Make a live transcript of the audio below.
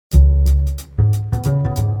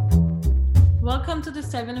Welcome to the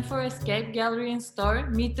 74 Escape Gallery and Store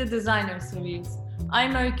Meet the Designer series.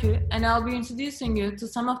 I'm Öykü and I'll be introducing you to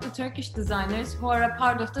some of the Turkish designers who are a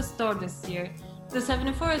part of the store this year. The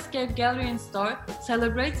 74 Escape Gallery and Store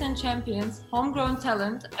celebrates and champions homegrown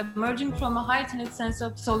talent emerging from a heightened sense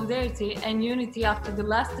of solidarity and unity after the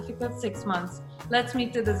last difficult 6 months. Let's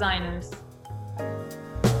meet the designers.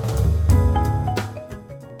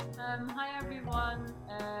 Hi everyone,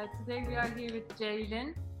 today we are here with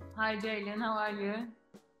Ceylin. Hi Ceylin, how are you?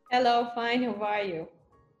 Hello, fine, how are you?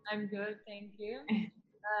 I'm good, thank you.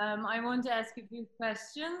 I want to ask you a few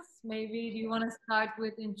questions. Maybe do you want to start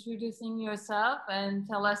with introducing yourself and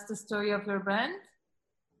tell us the story of your brand?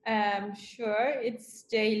 Sure, it's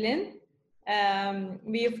Ceylin.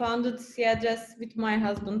 We founded Siadres with my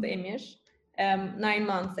husband Emir 9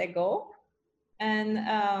 months ago. And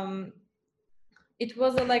it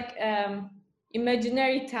was a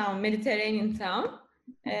imaginary town, Mediterranean town,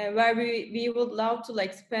 where we would love to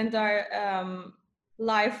spend our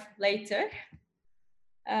life later.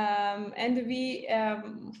 And we,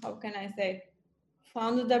 how can I say,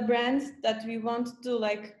 founded a brand that we want to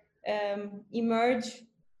emerge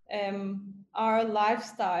our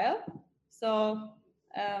lifestyle. So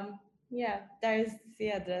yeah, there is the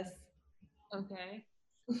address. Okay.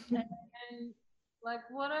 And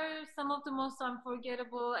what are some of the most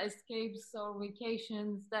unforgettable escapes or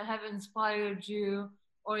vacations that have inspired you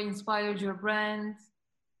or inspired your brand?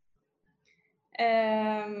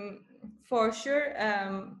 For sure,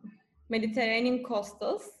 Mediterranean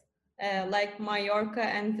coastals like Mallorca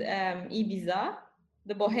and Ibiza,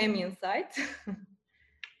 the Bohemian side,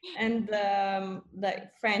 and the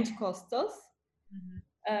French coastals.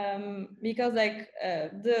 Because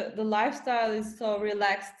the lifestyle is so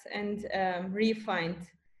relaxed and refined,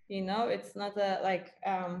 it's not a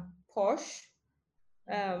posh.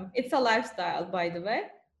 It's a lifestyle, by the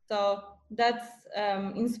way. So that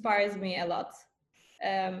inspires me a lot.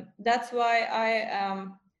 That's why I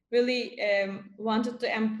really wanted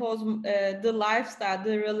to impose the lifestyle,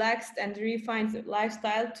 the relaxed and refined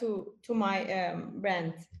lifestyle to my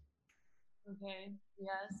brand. Okay,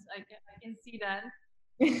 yes, I can see that.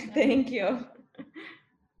 Thank you.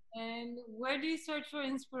 And where do you search for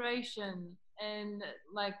inspiration? And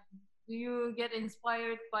do you get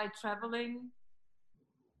inspired by traveling?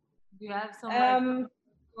 Do you have some you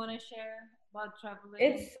want to share about traveling?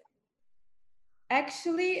 It's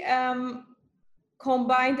actually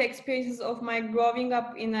combined experiences of my growing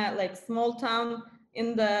up in a small town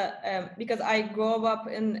in the because I grew up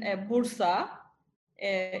in Bursa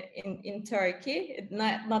in Turkey,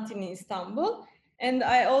 not in Istanbul. And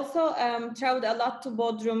I also traveled a lot to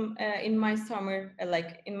Bodrum in my summer,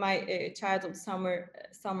 in my childhood summer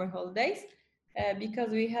holidays, because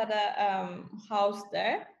we had a house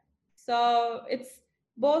there. So it's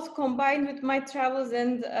both combined with my travels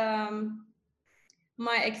and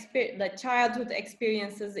the childhood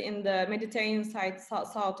experiences in the Mediterranean side,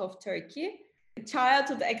 south of Turkey.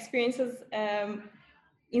 Childhood experiences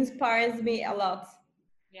inspires me a lot.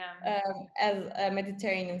 Yeah. As a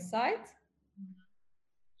Mediterranean side.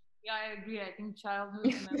 Yeah, I agree. I think childhood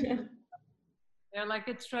memories, they're like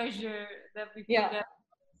a treasure that we forget.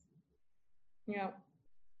 Yeah.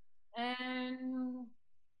 And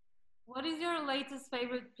what is your latest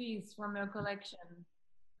favorite piece from your collection?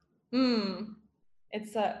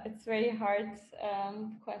 It's very hard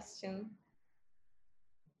question.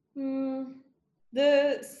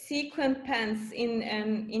 The sequin pants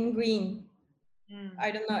in green.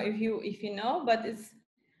 I don't know if you know, but it's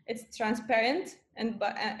transparent and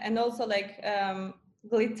also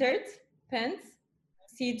glittered pants,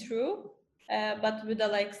 see-through, but with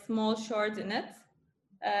a small short in it.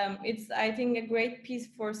 It's, I think, a great piece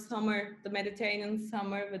for summer, the Mediterranean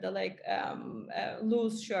summer, with a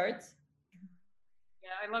loose shirt.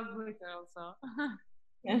 Yeah, I love glitter also.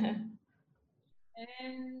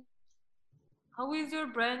 And how is your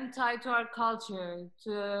brand tied to our culture,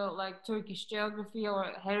 to Turkish geography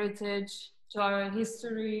or heritage, to our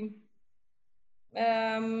history?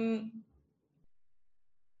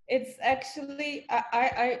 It's actually,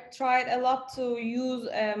 I tried a lot to use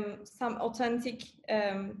some authentic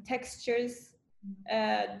textures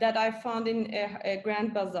that I found in a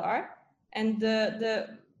Grand Bazaar, and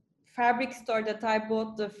the fabric store that I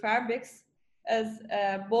bought the fabrics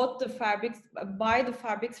buy the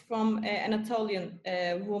fabrics from Anatolian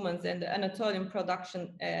women and Anatolian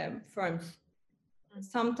production firms,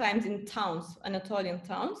 sometimes in towns, Anatolian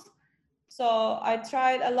towns. So I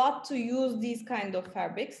tried a lot to use these kind of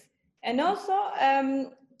fabrics, and also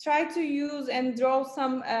try to use and draw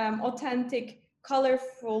some authentic,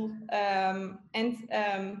 colorful, and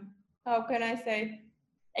how can I say,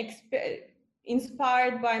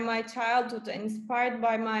 inspired by my childhood, inspired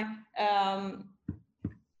by my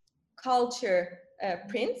culture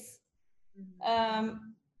prints.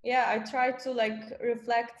 Yeah, I try to like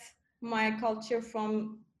reflect my culture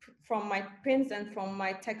from my prints and from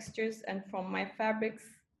my textures and from my fabrics.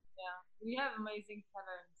 Yeah, we have amazing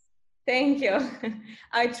patterns. Thank you.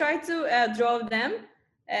 I try to draw them,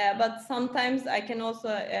 but sometimes I can also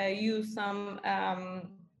use some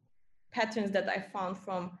patterns that I found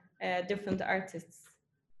from different artists.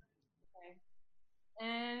 Okay.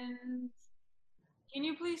 And can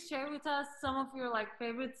you please share with us some of your like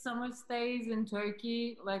favorite summer stays in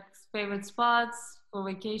Turkey, like favorite spots for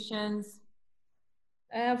vacations?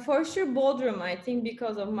 For sure, Bodrum, I think,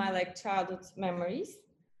 because of my like childhood memories.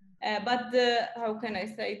 But the, how can I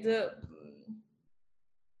say, the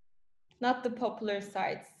not the popular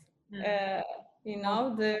sites, you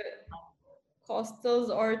know, the coastals,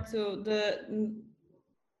 or to the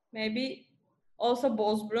maybe also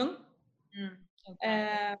Bozburun,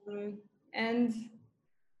 Okay. and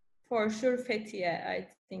for sure Fethiye, I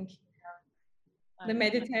think, the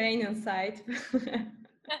Mediterranean side.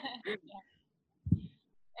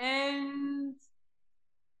 And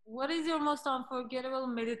what is your most unforgettable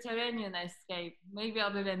Mediterranean escape? Maybe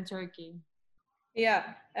other than Turkey.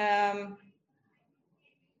 Yeah,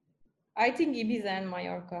 I think Ibiza and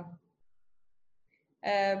Mallorca,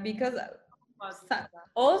 because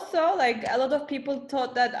also like a lot of people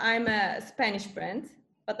thought that I'm a Spanish brand,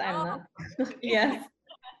 but I'm not. Yes.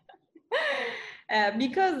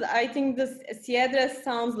 Because I think this Sierra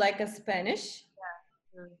sounds like a Spanish.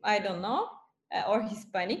 I don't know, or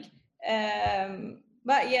Hispanic.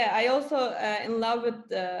 But yeah, I also in love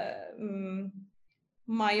with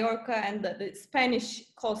Mallorca and the Spanish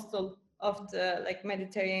coastal of the like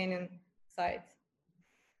Mediterranean side.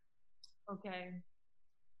 Okay.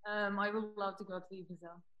 I would love to go to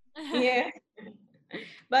Ibiza. Yeah.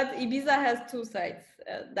 But Ibiza has two sides.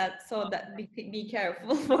 That be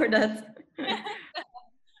careful for that.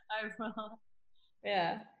 I will.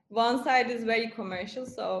 Yeah, one side is very commercial,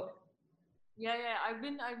 so Yeah. I've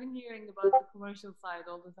been hearing about the commercial side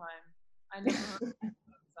all the time. I never heard of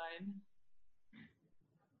the side.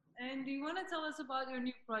 And do you want to tell us about your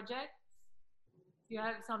new project? Do you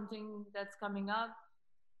have something that's coming up?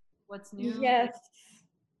 What's new? yes.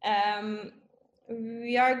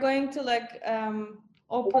 We are going to like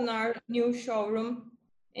open our new showroom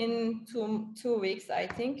in two weeks, I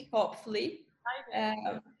think, hopefully.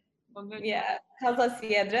 Yeah, Casa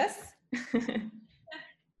Siedres.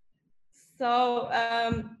 So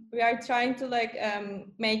we are trying to like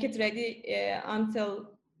make it ready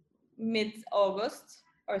until mid-August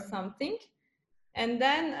or something, and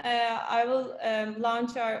then I will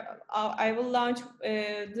launch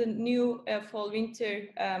the new fall-winter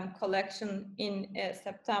collection in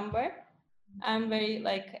September. I'm very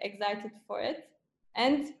like excited for it,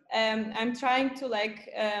 and I'm trying to like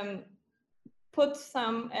put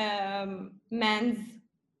some men's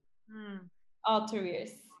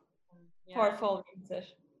outerwears for fall-winter.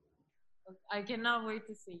 I cannot wait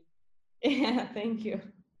to see. Yeah, thank you.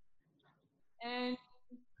 And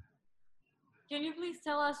can you please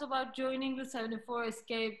tell us about joining the 74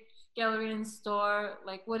 Escape Gallery and Store?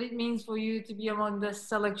 Like what it means for you to be among the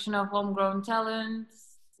selection of homegrown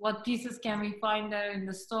talents? What pieces can we find there in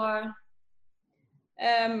the store?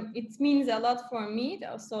 It means a lot for me.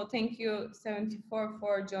 So thank you, 74,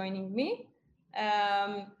 for joining me.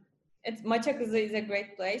 Maçakızı is a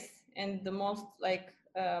great place and the most like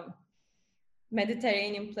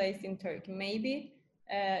Mediterranean place in Turkey. Maybe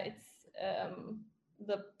it's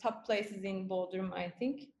the top places in Bodrum, I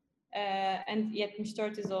think. And 74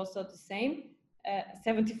 is also the same.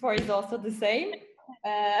 74 is also the same.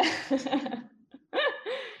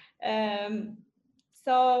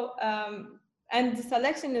 And the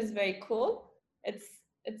selection is very cool. It's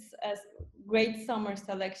a great summer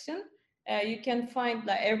selection. You can find,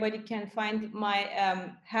 like, everybody can find my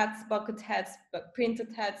hats, bucket hats,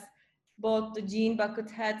 printed hats, both the jean bucket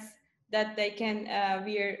hats that they can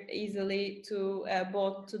wear easily to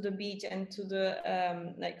both to the beach and to the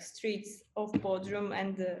like streets of Bodrum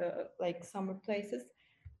and the like summer places.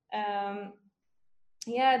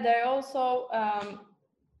 Yeah, there are also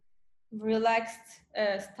relaxed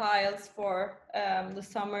styles for the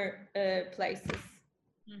summer places.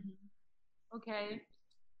 Okay,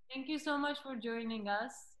 thank you so much for joining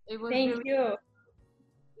us. It was It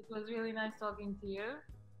was really nice talking to you.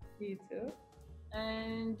 You too.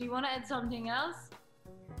 And do you want to add something else?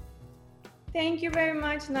 Thank you very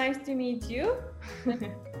much. Nice to meet you. Thank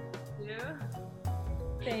you.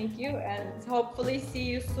 Thank you, and hopefully see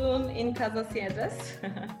you soon in Casa Siedres.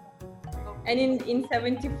 and in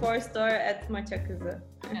 74 store at Maça Kızı.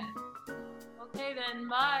 Okay then,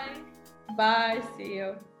 bye. Bye, see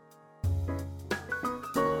you.